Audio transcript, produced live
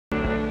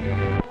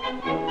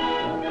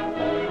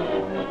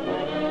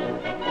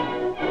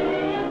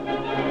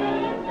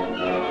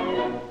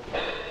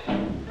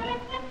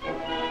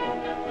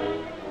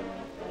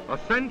A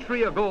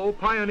century ago,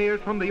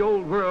 pioneers from the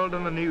old world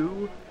and the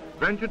new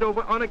ventured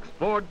over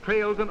unexplored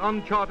trails and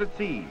uncharted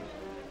seas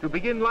to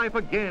begin life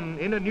again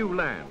in a new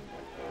land.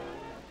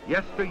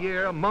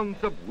 Yesteryear,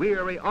 months of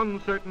weary,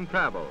 uncertain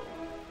travel.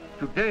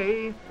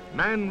 Today,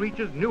 man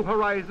reaches new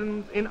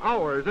horizons in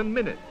hours and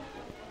minutes.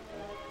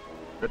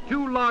 The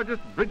two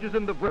largest bridges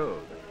in the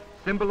world,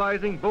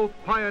 symbolizing both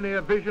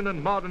pioneer vision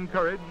and modern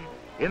courage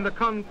in the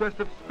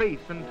conquest of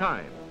space and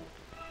time.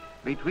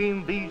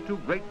 Between these two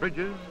great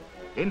bridges,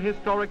 in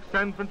historic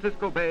San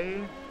Francisco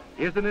Bay,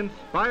 is an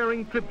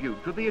inspiring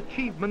tribute to the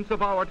achievements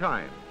of our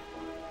time.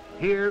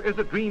 Here is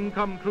a dream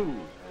come true,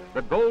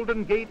 the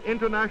Golden Gate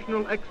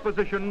International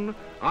Exposition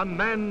on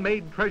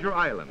man-made Treasure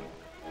Island.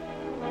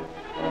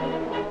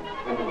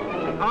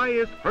 The eye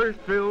is first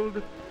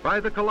thrilled by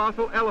the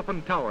colossal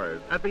elephant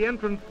towers at the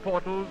entrance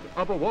portals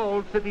of a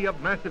walled city of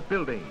massive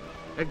buildings.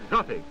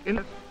 Exotic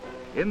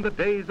in the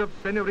days of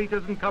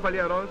senoritas and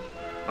caballeros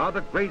are the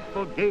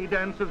graceful gay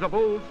dances of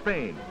old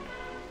Spain.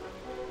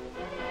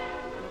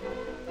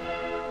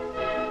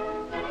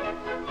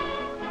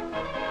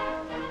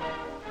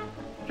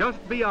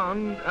 Just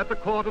beyond, at the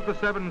Court of the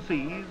Seven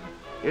Seas,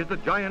 is the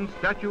giant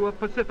statue of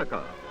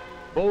Pacifica,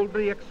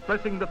 boldly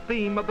expressing the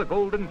theme of the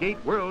Golden Gate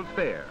World's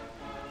Fair.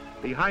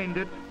 Behind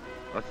it,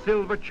 a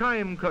silver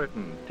chime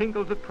curtain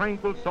tinkles a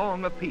tranquil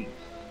song of peace.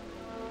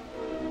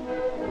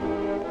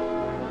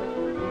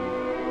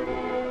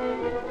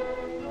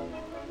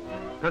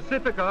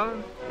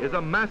 Pacifica is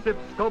a massive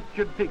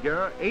sculptured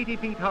figure 80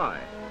 feet high.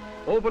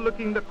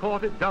 Overlooking the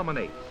court it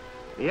dominates,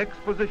 the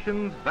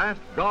exposition's vast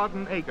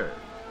garden acres.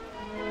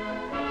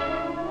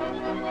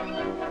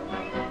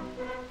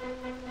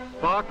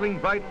 Sparkling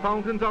bright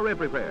fountains are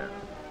everywhere,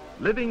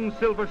 living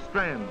silver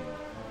strands,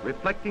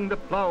 reflecting the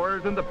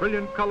flowers and the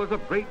brilliant colors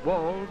of great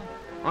walls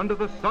under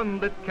the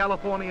sunlit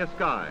California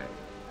sky.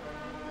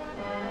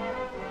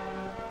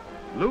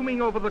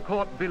 Looming over the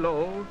court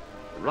below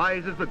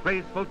rises the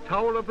graceful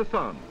Tower of the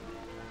Sun,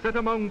 set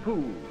among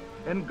pools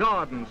and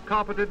gardens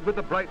carpeted with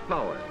the bright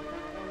flowers.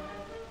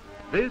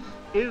 This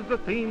is the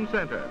theme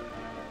center.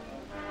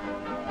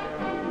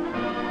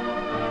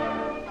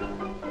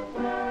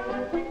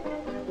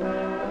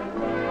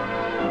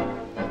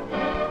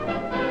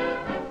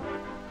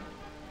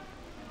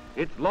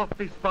 Its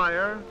lofty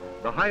spire,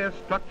 the highest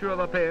structure of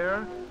the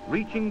fair,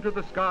 reaching to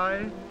the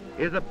sky,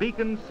 is a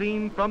beacon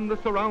seen from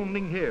the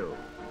surrounding hills.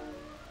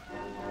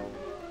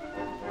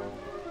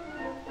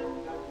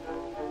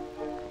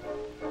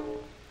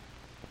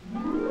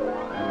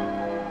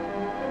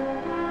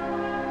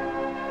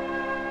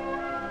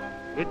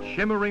 Its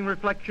shimmering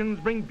reflections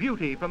bring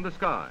beauty from the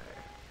sky.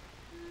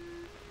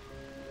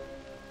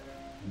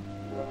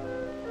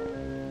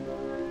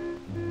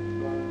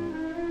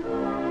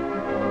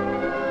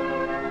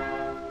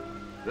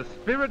 The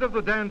spirit of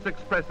the dance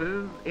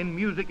expresses, in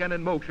music and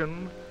in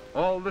motion,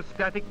 all the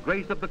static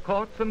grace of the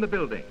courts and the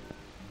buildings.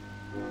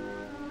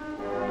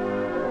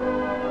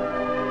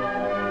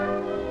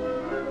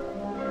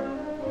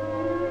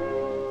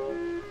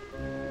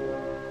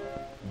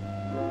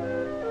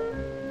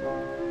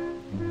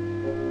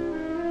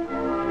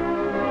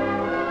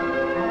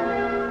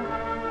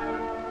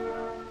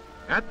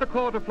 At the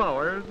Court of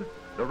Flowers,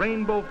 the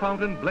rainbow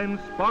fountain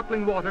blends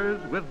sparkling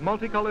waters with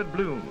multicolored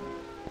blooms.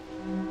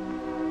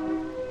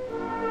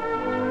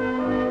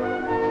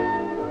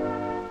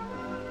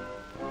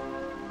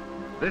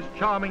 This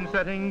charming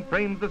setting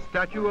frames the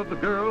statue of the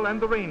girl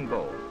and the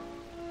rainbow.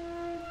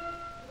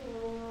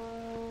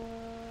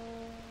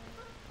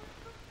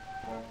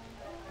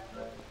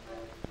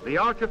 The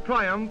Arch of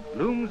Triumph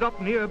looms up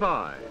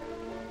nearby.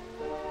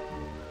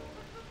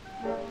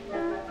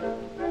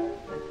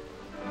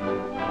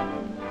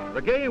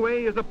 The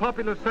Gayway is a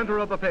popular center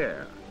of the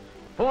fair.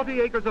 40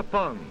 acres of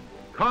fun,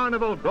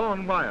 carnival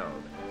gone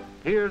wild.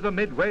 Here's a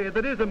midway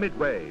that is a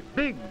midway,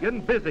 big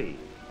and busy.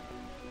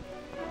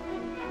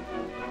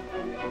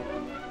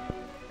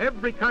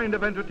 Every kind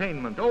of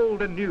entertainment,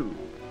 old and new.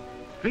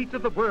 Streets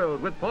of the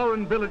world with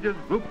foreign villages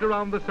grouped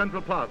around the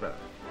central plaza.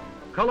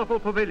 Colorful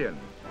pavilions,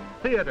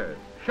 theaters,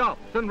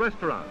 shops and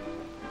restaurants.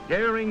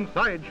 Daring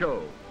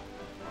sideshows.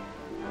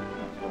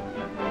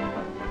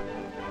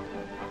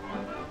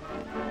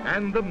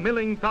 And the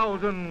milling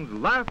thousands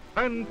laugh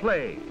and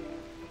play.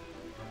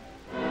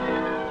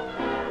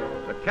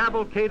 The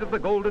cavalcade of the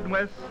Golden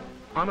West,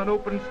 on an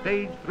open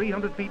stage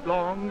 300 feet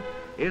long,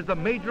 is the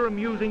major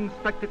amusing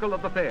spectacle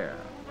of the fair.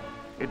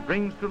 It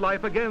brings to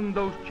life again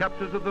those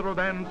chapters of the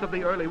romance of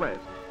the early West,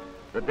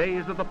 the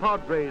days of the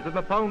Padres and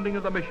the founding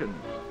of the missions,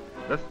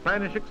 the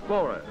Spanish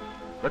explorers,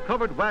 the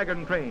covered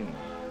wagon trains,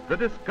 the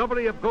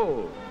discovery of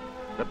gold,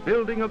 the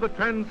building of the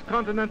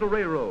Transcontinental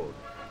Railroad,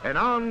 and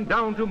on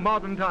down to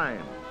modern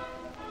times.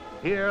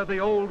 Here the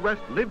Old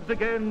West lives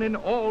again in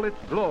all its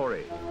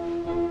glory.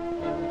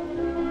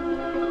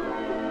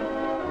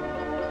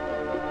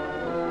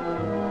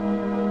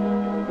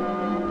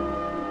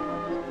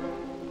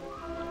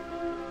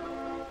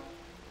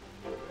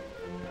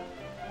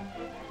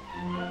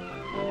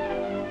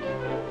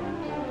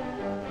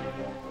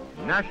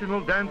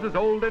 National dances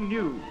old and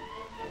new,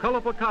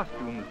 colorful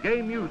costumes, gay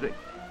music,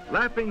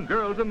 laughing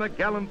girls and their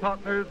gallant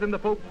partners in the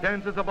folk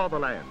dances of other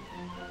lands.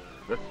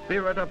 The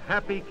spirit of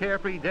happy,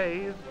 carefree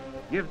days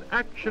gives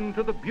action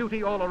to the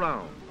beauty all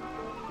around.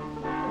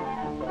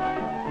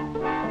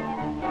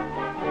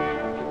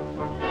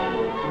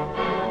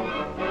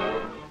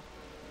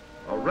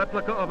 A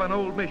replica of an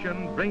old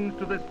mission brings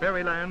to this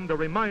fairyland a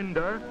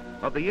reminder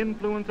of the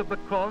influence of the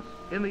cross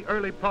in the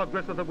early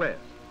progress of the West.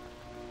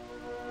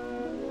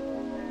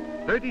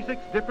 36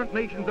 different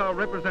nations are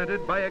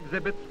represented by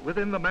exhibits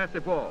within the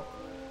massive wall.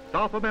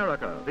 South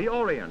America, the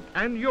Orient,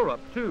 and Europe,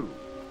 too.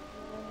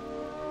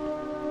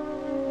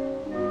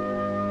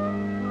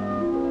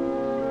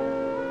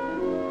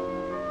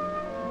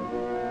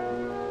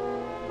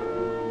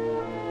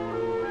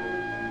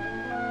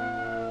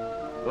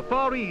 The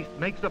Far East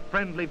makes a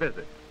friendly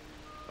visit.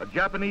 A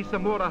Japanese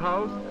Samura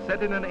house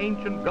set in an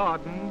ancient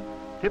garden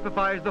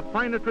typifies the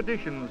finer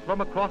traditions from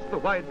across the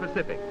wide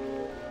Pacific.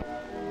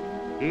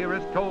 Here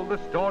is told the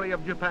story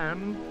of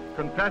Japan,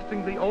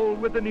 contrasting the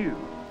old with the new.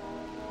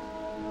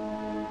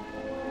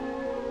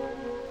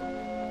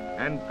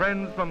 And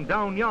friends from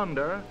down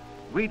yonder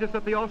greet us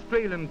at the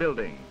Australian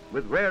building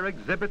with rare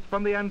exhibits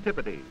from the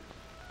Antipodes.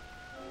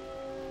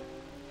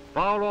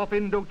 Far off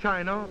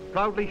Indochina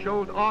proudly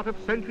shows art of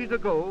centuries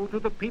ago to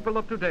the people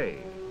of today.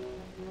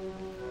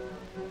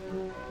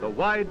 The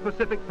wide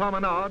Pacific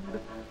promenade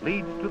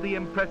leads to the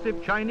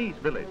impressive Chinese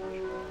village.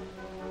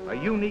 A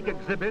unique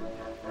exhibit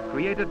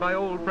created by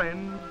old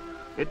friends,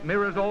 it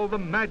mirrors all the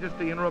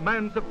majesty and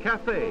romance of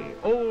Cathay,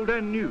 old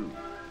and new.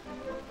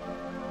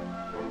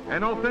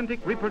 An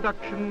authentic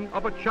reproduction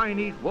of a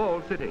Chinese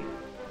walled city.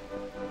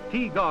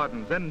 Tea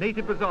gardens and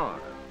native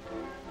bazaars,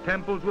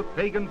 temples with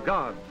pagan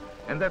gods,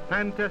 and their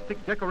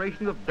fantastic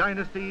decorations of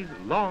dynasties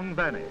long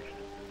vanished.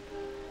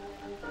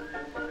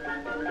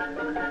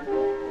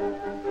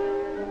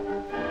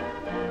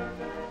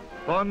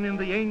 Fun in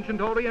the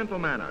ancient Oriental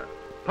manner,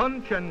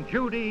 Punch and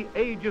Judy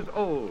ages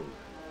old.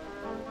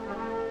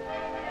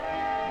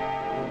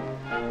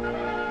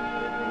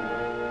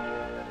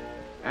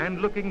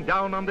 And looking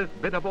down on this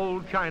bit of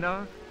old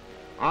China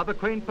are the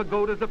quaint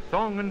pagodas of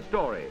song and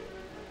story,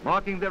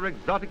 marking their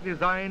exotic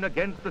design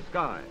against the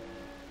sky.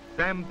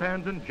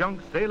 Sampans and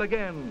junks sail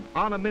again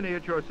on a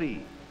miniature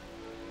sea.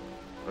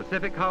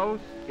 Pacific House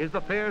is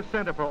the fair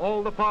center for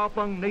all the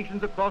far-flung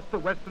nations across the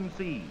western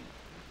seas.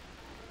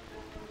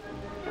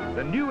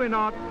 The new in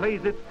art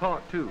plays its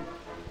part too.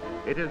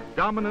 It is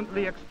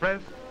dominantly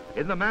expressed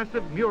in the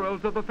massive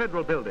murals of the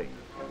Federal Building,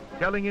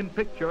 telling in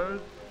pictures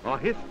a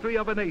history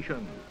of a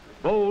nation,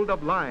 bold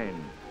of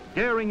line,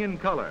 daring in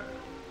color.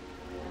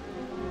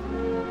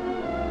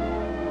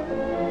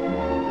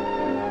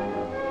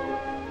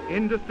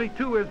 Industry,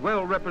 too, is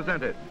well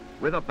represented,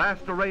 with a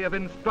vast array of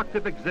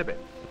instructive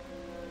exhibits.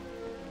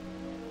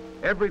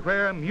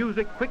 Everywhere,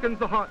 music quickens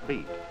the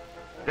heartbeat.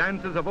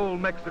 Dances of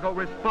old Mexico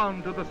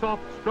respond to the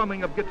soft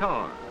strumming of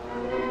guitar.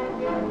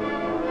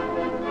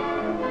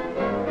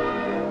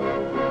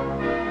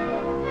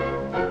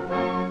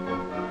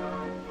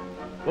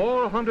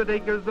 "400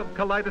 acres of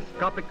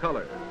kaleidoscopic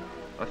colors,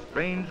 a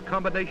strange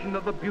combination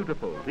of the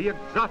beautiful, the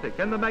exotic,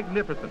 and the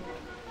magnificent.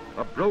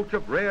 A brooch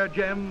of rare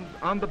gems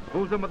on the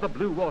bosom of the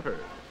blue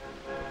waters.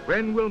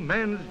 When will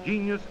man's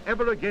genius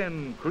ever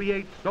again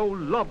create so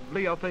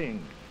lovely a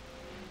thing?"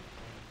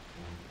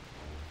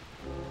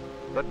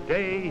 The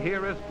day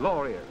here is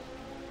glorious,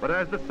 but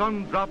as the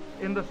sun drops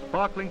in the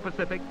sparkling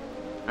Pacific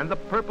and the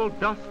purple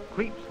dusk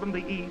creeps from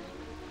the east,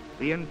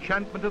 the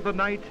enchantment of the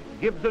night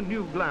gives a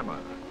new glamour.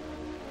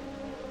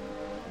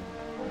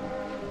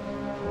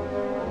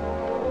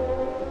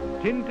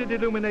 Tinted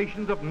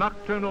illuminations of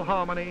nocturnal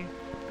harmony,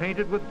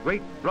 painted with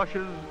great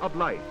brushes of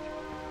light,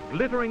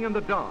 glittering in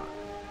the dark,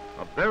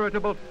 a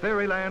veritable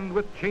fairyland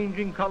with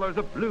changing colors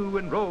of blue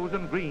and rose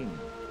and green.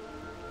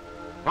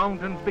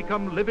 Fountains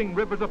become living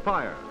rivers of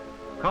fire.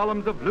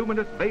 Columns of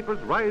luminous vapors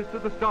rise to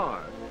the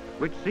stars,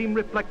 which seem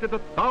reflected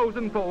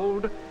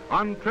 1,000-fold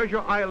on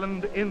Treasure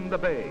Island in the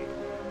bay,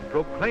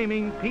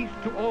 proclaiming peace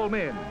to all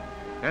men,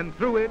 and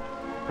through it,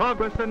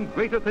 progress and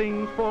greater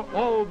things for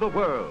all the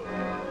world.